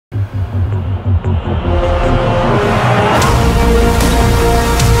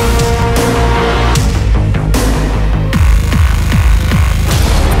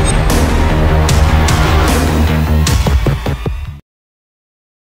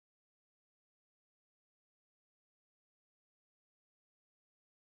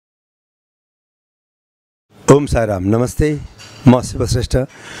ओम साईराम नमस्ते म शिव श्रेष्ठ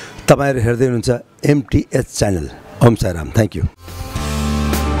तपाईहरु हेर्दै हुनुहुन्छ MTH Channel Om Sairam thank you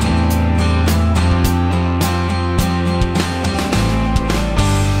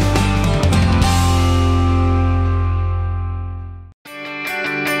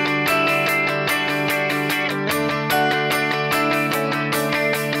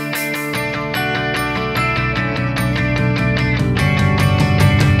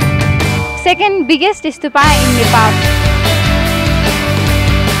Second biggest stupa in Nepal.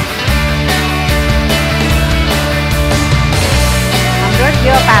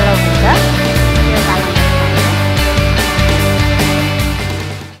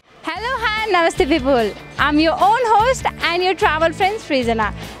 Hello, hi, namaste people. I'm your own host and your travel friend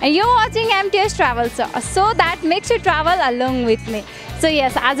Srijana, and you're watching MTH Travel, so that makes you travel along with me. So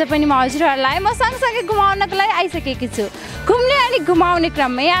yes, आज पनि म हजुरहरुलाई म सँगसँगै घुमाउनको लागि आइसकेकी छु। घुम्ने अनि घुमाउने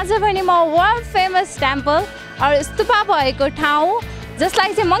क्रममै आज पनि म वर्ल्ड फेमस टेम्पल और स्तूपा भएको ठाउँ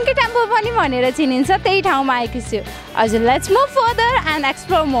जसलाई चाहिँ मंकी टेम्पल पनि भनेर चिनिन्छ त्यही ठाउँमा आएकी छु। हजुर let's move further and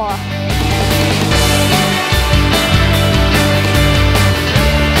explore more.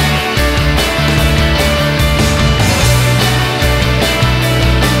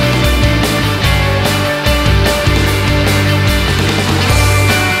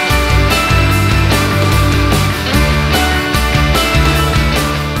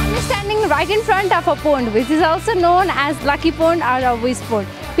 In front of a pond which is also known as lucky pond or a wish pond.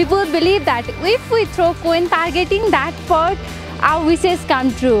 People believe that if we throw coin targeting that pond, our wishes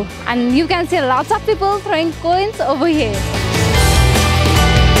come true, and you can see lots of people throwing coins over here.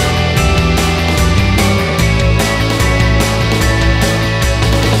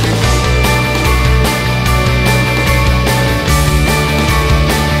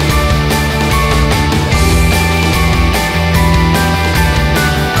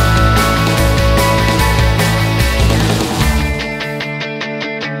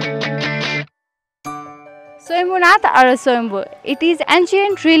 Swoyambhu. It is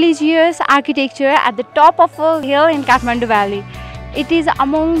ancient religious architecture at the top of a hill in Kathmandu Valley. It is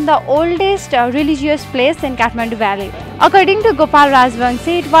among the oldest religious place in Kathmandu Valley. According to Gopal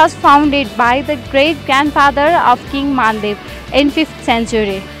Rajvanshi, it was founded by the great-grandfather of King Mandev in 5th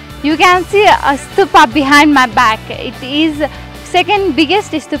century. You can see a stupa behind my back. It is second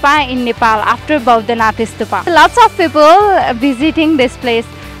biggest stupa in Nepal after Baudhanath stupa. Lots of people visiting this place.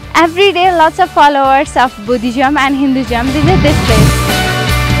 Every day, lots of followers of Buddhism and Hinduism visit this place.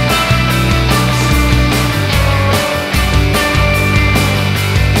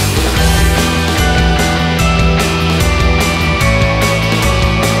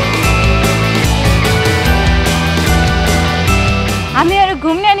 हामीहरु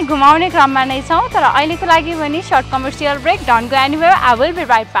घुम्ने अनि घुमाउने क्रममा नै छौं तर अहिलेको लागि पनि short commercial break. Don't go anywhere. I will be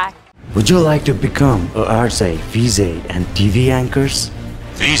right back. Would you like to become a RJ, VJ and TV anchors?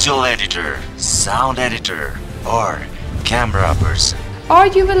 Visual editor, sound editor, or camera person. Or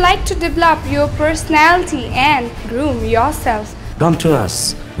you would like to develop your personality and groom yourself. Come to us.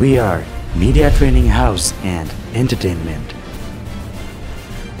 We are Media Training House and Entertainment.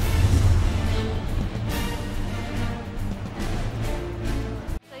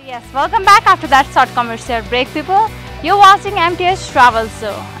 So yes, welcome back after that short commercial break, people. You're watching MTH Travel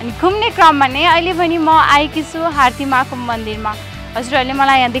Show. And घुम्ने क्रममा नै अहिले पनि म आएकी छु हार्तिमाको मन्दिरमा। हजुरहरुले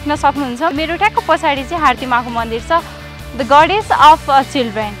मलाई यहाँ देख्न सक्नुहुन्छ मेरो ठ्याक्क पछाडी चाहिँ हार्तिमाको मन्दिर छ the goddess of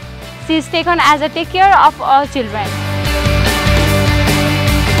children she is taken as a take care of all children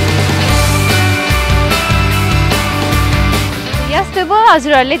yes people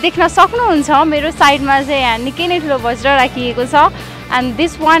हजुरहरुले देख्न सक्नुहुन्छ मेरो साइडमा चाहिँ यहाँ निकै नै ठुलो वज्र राखिएको छ and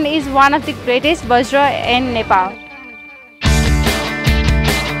this one is one of the greatest वज्र इन नेपाल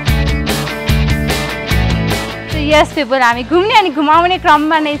यस people हामी घुम्ने अनि घुमाउने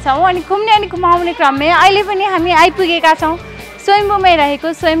क्रममा नै छौं अनि घुम्ने अनि घुमाउने क्रममा अहिले पनि हामी आइपुगेका छौं स्वयम्भूमै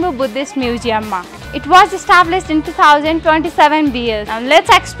रहेको Swayambhu Buddhist म्युजियममा It was established in 2027 BS. Now let's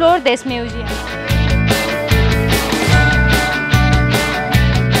explore this museum.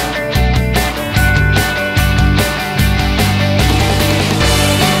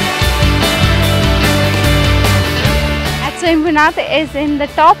 Swoyambhu is in the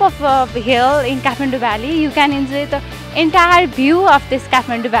top of a hill in Kathmandu Valley. You can enjoy the entire view of this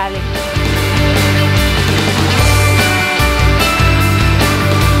Kathmandu Valley.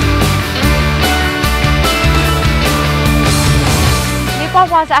 Nepal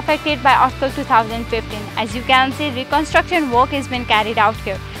was affected by earthquake 2015. As you can see, reconstruction work has been carried out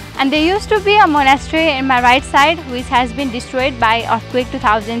here. And there used to be a monastery in my right side which has been destroyed by earthquake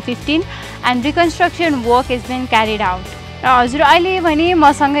 2015 and reconstruction work has been carried out. र हजुर अहिले भने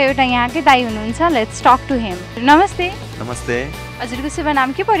मसँग एउटा यहाँकै दाइ हुनुहुन्छ, let's talk to हिम। नमस्ते। नमस्ते। हजुरको शुभ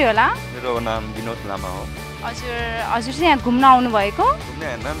नाम के पर्यो होला? मेरो नाम विनोद लामा हो। हजुर चाहिँ यहाँ घुम्न आउनु भएको? घुम्ने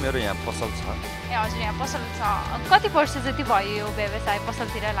हैन, मेरो यहाँ पसल छ। ए हजुर, यहाँ पसल छ। कति वर्ष जति भयो यो व्यवसाय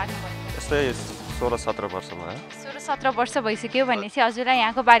पसलतिर लाग्नु भयो? यस्तै 16-17 वर्ष भयो। 16-17 वर्ष भइसक्यो भनेपछि हजुरलाई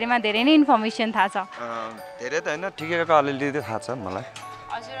यहाँको बारेमा धेरै नै इन्फर्मेसन थाहा छ। धेरै त हैन, ठिकैको अलिअलि थाहा छ मलाई।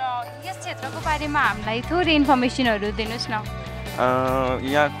 हजुर यस क्षेत्रको बारेमा हामीलाई थोरै इन्फर्मेसनहरू दिनुहोस् न।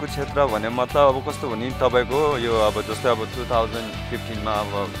 यहाँको क्षेत्र भने मतलब अब कस्तो भने तपाईँको यो अब जस्तै अब 2015 मा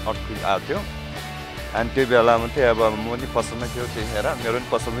अब अर्थक्वेक आएको थियो अनि त्यो बेलामा चाहिँ अब म नि पसलमा थियो, त्यतिखेर मेरो पनि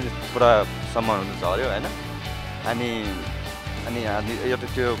पसल पनि पुरा सामानहरू झऱ्यो होइन। अनि एउटा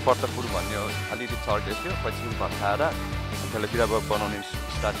त्यो पर्तपुर भन्ने अलिअलि चढ्दै थियो, पछि भत्काएर त्यसलाई फेरि अब बनाउने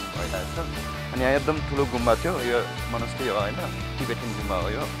स्टार्टिङ भइरहेको छ। अनि यहाँ एकदम ठुलो गुम्बा थियो, यो मोनास्ट्री हो होइन, टिबेटन गुम्बा हो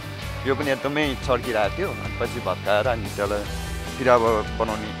यो पनि एकदमै चर्किरहेको थियो। अनि पछि भत्काएर अनि त्यसलाई फेरि अब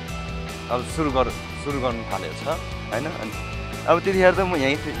बनाउने अब सुरु गर्नु थालेको छ होइन। अनि अब त्यतिखेर त म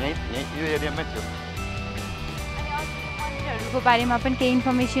यहीँ यो एरियामै थियो। मन्दिरहरूको बारेमा पनि केही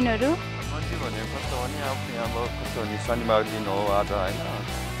इन्फर्मेसनहरू? मन्दिर भने कस्तो भने अब कस्तो भने शनिबार दिन हो आज होइन,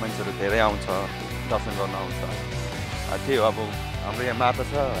 मान्छेहरू धेरै आउँछ, दर्शन गर्न आउँछ। त्यही हो, अब हाम्रो यहाँ माता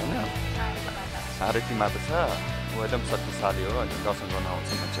छ होइन, हारेती माता छ, ऊ एकदम शक्तिशाली हो, अनि दर्शन गर्न आउँछ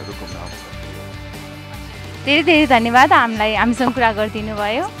मान्छेहरू, घुम्न आउँछ। धेरै धेरै धन्यवाद हामीसँग कुरा गरिदिनु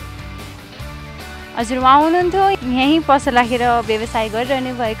भयो। हजुर उहाँ हुनुहुन्थ्यो यहीँ पसल राखेर व्यवसाय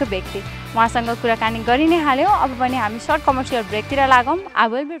गरिरहनु भएको व्यक्ति, उहाँसँग कुराकानी गरि नै हाल्यो। अब पनि हामी short commercial ब्रेकतिर लागौँ। I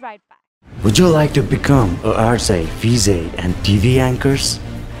will be right back. Would you like to become a RJ, VJ and TV anchors?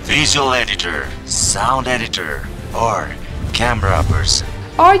 Visual editor, sound editor, or camera person?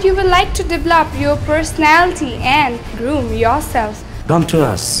 Or you would like to develop your personality and groom yourself? Come to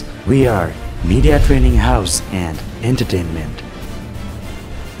us. We are Media Training House and Entertainment.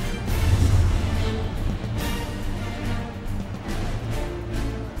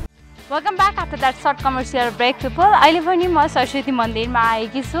 Welcome back after that short commercial brake people. अहिले पनि म सरस्वती मन्दिरमा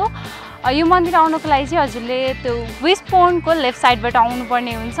आएकी छु। यो मन्दिर आउनको लागि चाहिँ हजुरले त्यो वेस्ट पोन्टको लेफ्ट साइडबाट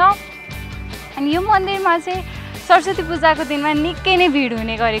आउनुपर्ने हुन्छ। अनि यो मन्दिरमा चाहिँ सरस्वती पूजाको दिनमा निकै नै भिड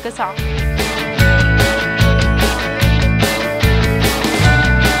हुने गरेको छ।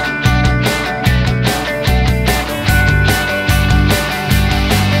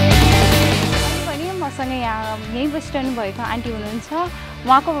 मसँग यहीँ बसिरहनु भएको आन्टी हुनुहुन्छ,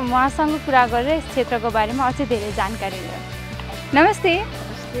 उहाँसँग कुरा गरेर यस क्षेत्रको बारेमा अझै धेरै जानकारी लियो। नमस्ते।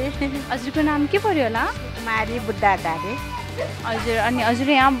 हजुरको नाम के पर्यो होला? कुमारी बुद्धाचार्य। हजुर अनि हजुर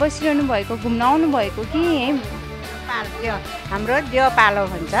यहाँ बसिरहनु भएको, घुम्न आउनु भएको कि यहीँ? हाम्रो देवपालो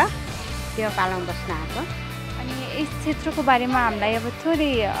भन्छ, देवपालोमा बस्न आएको। अनि यस क्षेत्रको बारेमा हामीलाई अब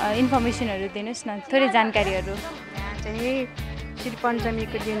थोरै इन्फर्मेसनहरू दिनुहोस् न, थोरै जानकारीहरू। यहाँ चाहिँ श्री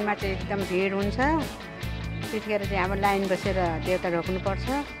पञ्चमीको दिनमा चाहिँ एकदम भिड हुन्छ। त्यतिखेर चाहिँ अब लाइन बसेर देवता रोक्नुपर्छ।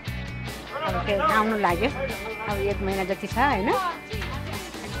 अब आउनु लाग्यो, अब 1 महिना जति छ होइन।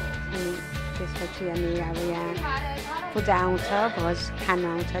 अनि त्यसपछि अनि अब यहाँ पूजा आउँछ, भोज खान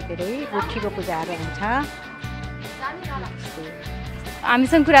आउँछ, धेरै गुठीको पूजाहरू आउँछ।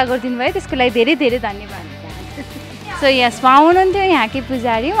 हामीसँग कुरा गरिदिनु भयो, त्यसको लागि धेरै धेरै धन्यवाद। सो यस उहाँ हुनुहुन्थ्यो यहाँकै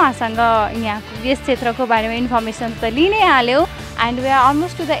पुजारी, उहाँसँग यहाँको यस क्षेत्रको बारेमा इन्फर्मेसन त लिइ नै हाल्यो। And we are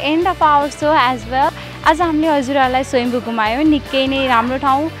almost to the and of hour so as well. आज हामीले हजुरहरूलाई स्वयम्भू घुमायो, निकै नै राम्रो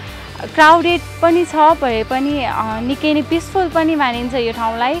ठाउँ, क्राउडेड पनि छ भए पनि निकै नै पिसफुल पनि मानिन्छ यो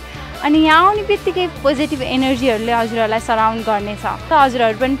ठाउँलाई। अनि यहाँ आउने बित्तिकै पोजिटिभ एनर्जीहरूले हजुरहरूलाई सराउन्ड गर्नेछ। त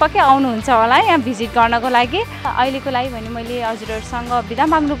हजुरहरू पनि पक्कै आउनुहुन्छ होला यहाँ भिजिट गर्नको लागि। अहिलेको लागि भने मैले हजुरहरूसँग बिदा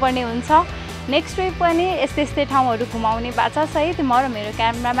माग्नुपर्ने हुन्छ। नेक्स्ट विक पनि यस्तै यस्तै ठाउँहरू घुमाउने बाचासहित म र मेरो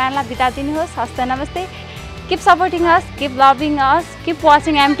क्यामेराम्यानलाई बिदा दिनुहोस्। हस्त नमस्ते। Keep supporting us, keep loving us, keep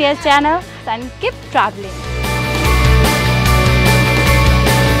watching MTH channel and keep traveling.